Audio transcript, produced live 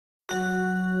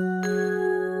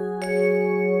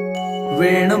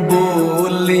विण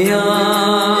बोलिया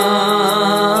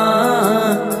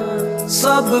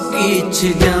सब किछ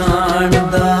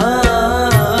जानदा,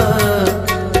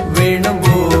 विण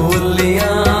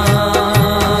बोलिया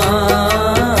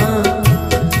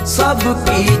सब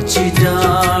किछ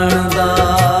जानदा।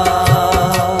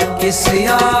 किस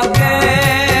आगे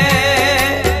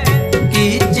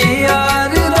कीजे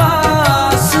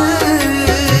अरदास,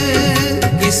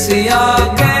 किस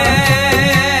आगे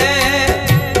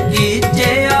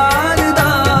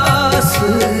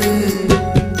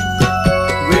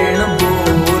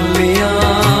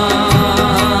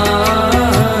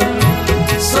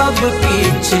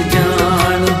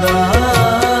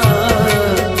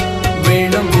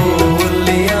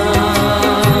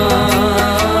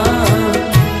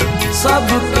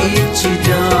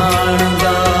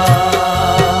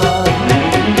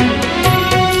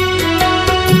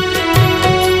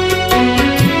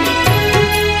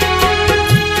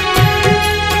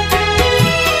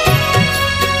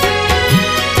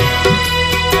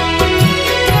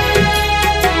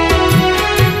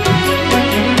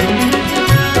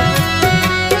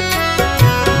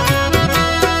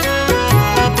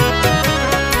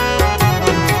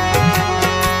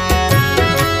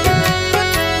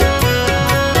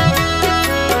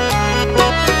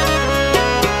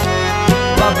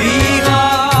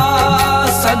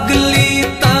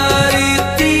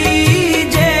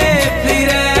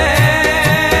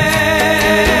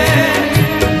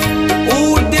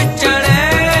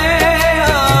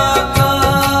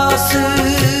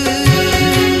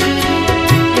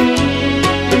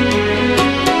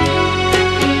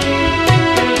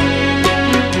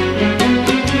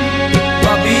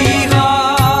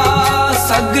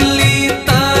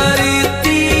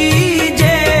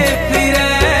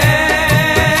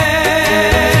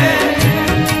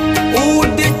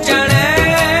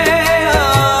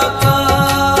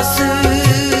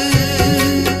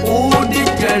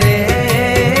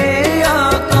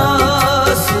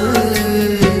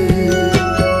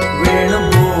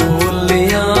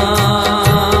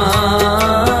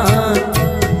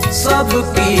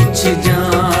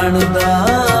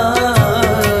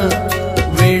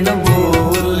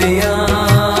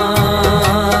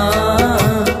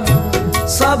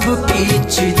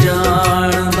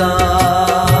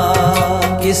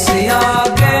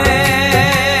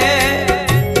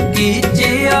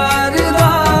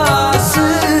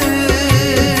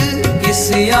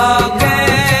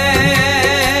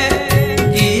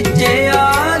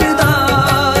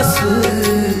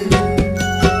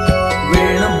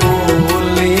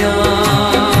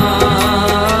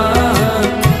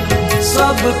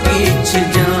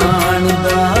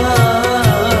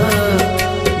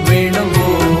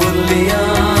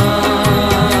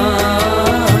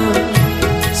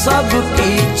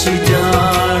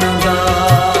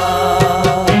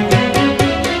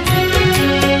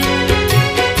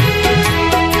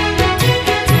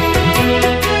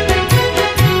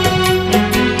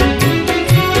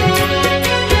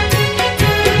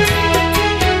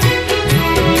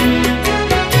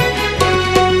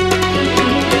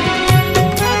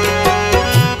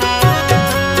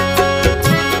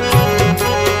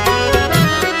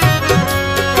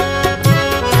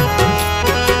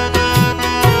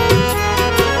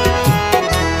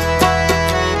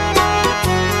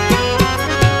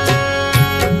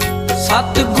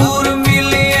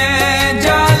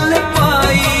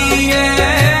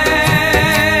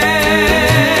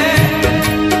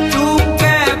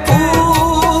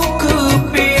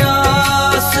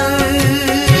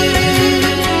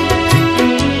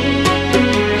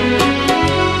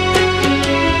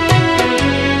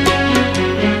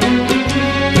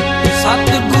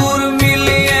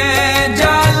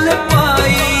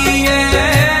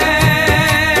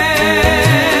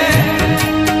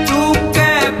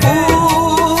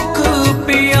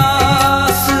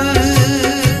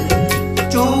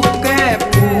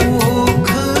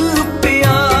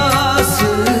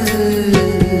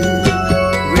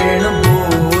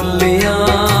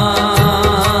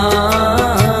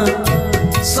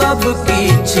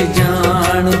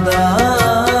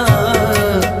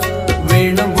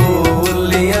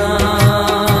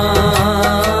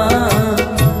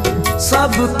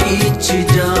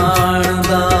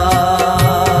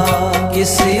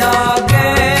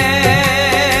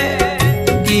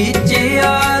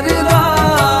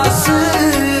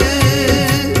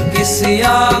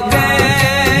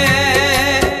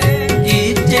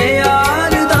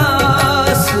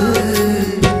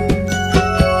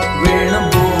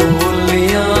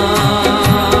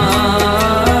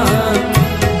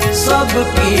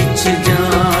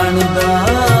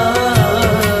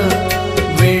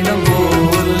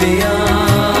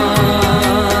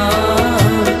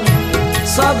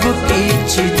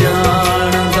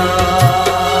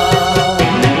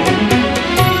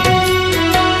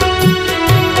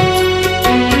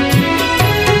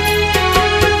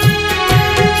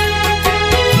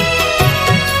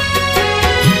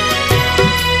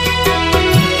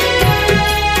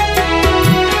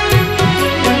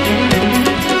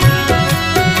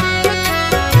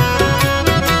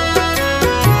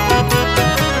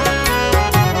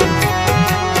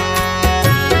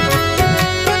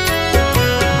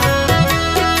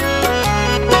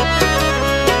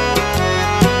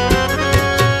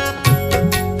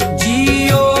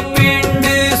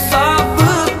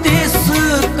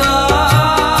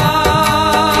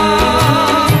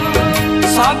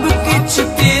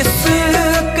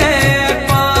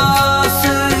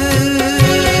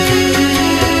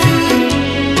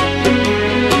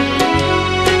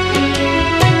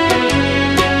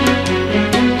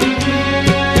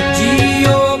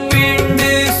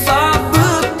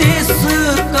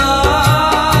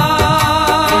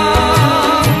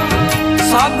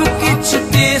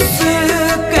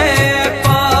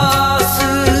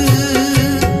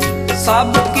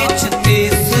सब किछ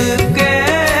तिसके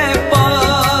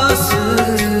पास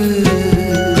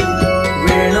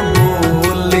विण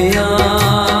बोलिया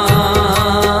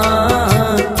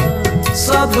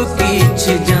सब किछ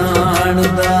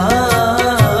जानदा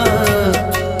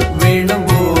विण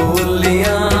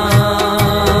बोलिया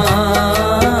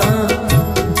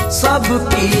सब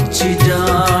किछ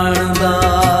जानदा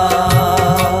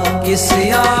किस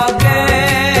आगे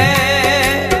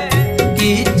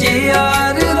कीजे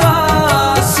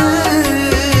अरदास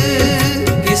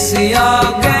किस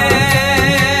आगे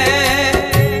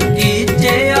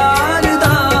कीजे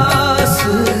अरदास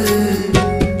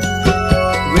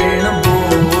विण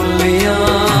बोलिया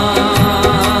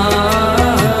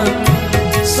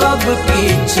सब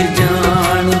किछ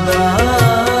जानदा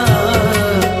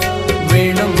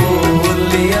विण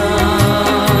बोलिया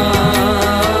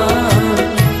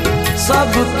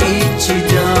सब किछ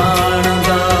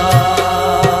जानदा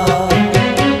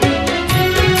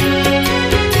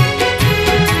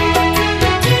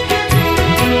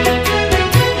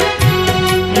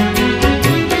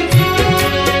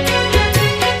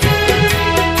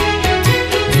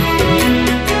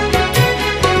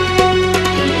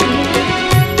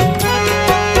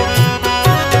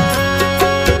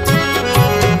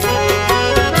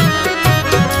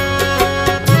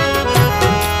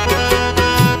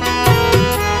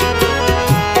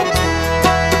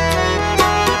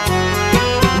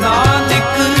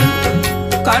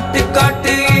कट कट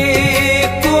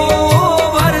को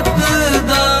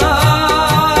वरतदा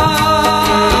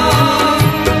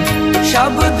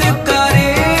शब्द करे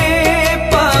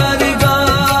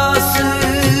परगास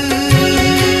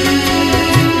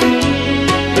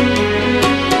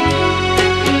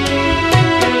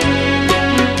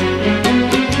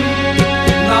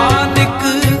नानक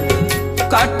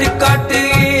कट कट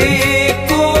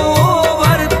को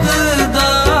वरतदा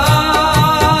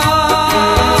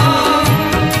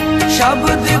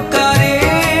शब्द करे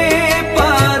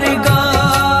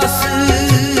परगास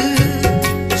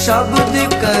शब्द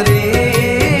करे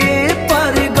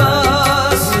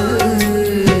परगास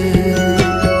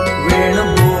विण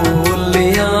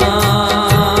बोलिया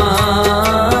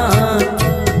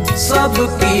सब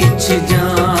किछ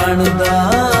जानदा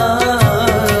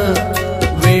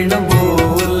विण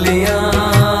बोलिया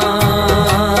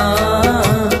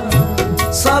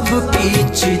सब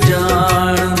किछ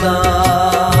जानदा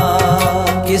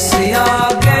किस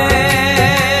आगे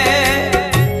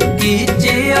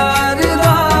कीजे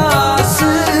अरदास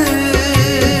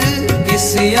किस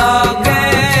आगे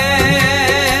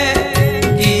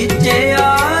कीजे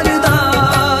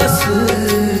अरदास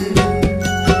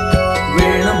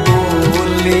विण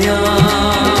बोलिया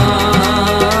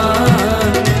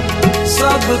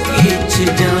सब किछ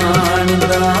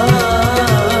जानदा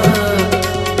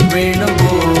विण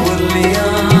बोलिया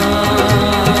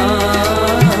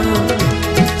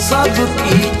सब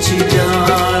किछ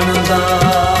जानदा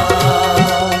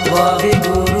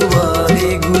वाहिगुरु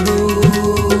वाहिगुरु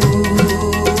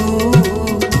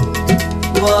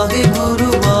वाहिगुरु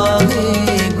वाहिगुरु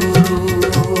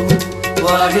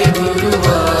वाहिगुरु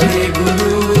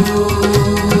वाहिगुरु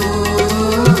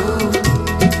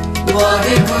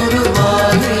वाहिगुरु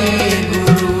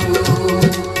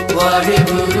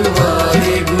वाहिगुरु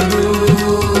वाहिगुरु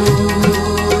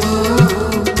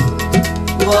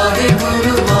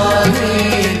वाहिगुरु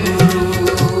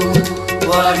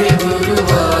वाहिगुरु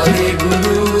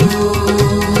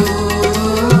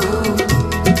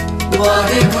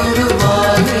वाहिगुरु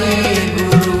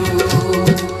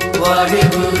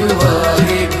वाहिगुरु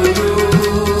वाहिगुरु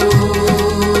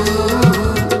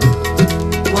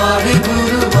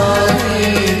वाहिगुरु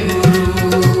वाहिगुरु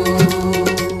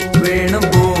विण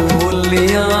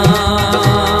बोलिया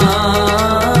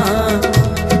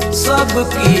सब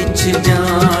किछ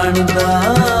जानदा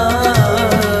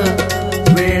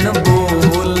विण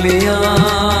बोलिया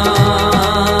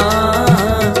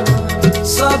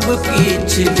सब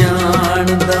किछ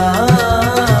जानदा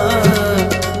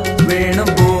विण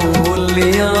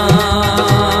बोलिया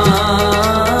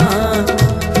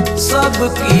सब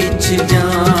किछ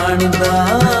जानदा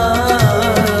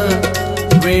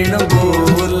विण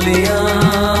बोलिया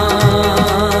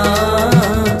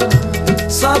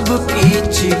सब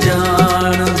किछ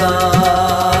जानदा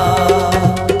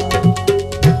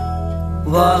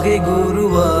वाहिगुरु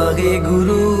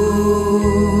वाहिगुरु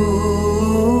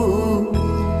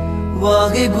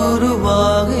वाहिगुरु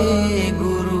वाहिगुरु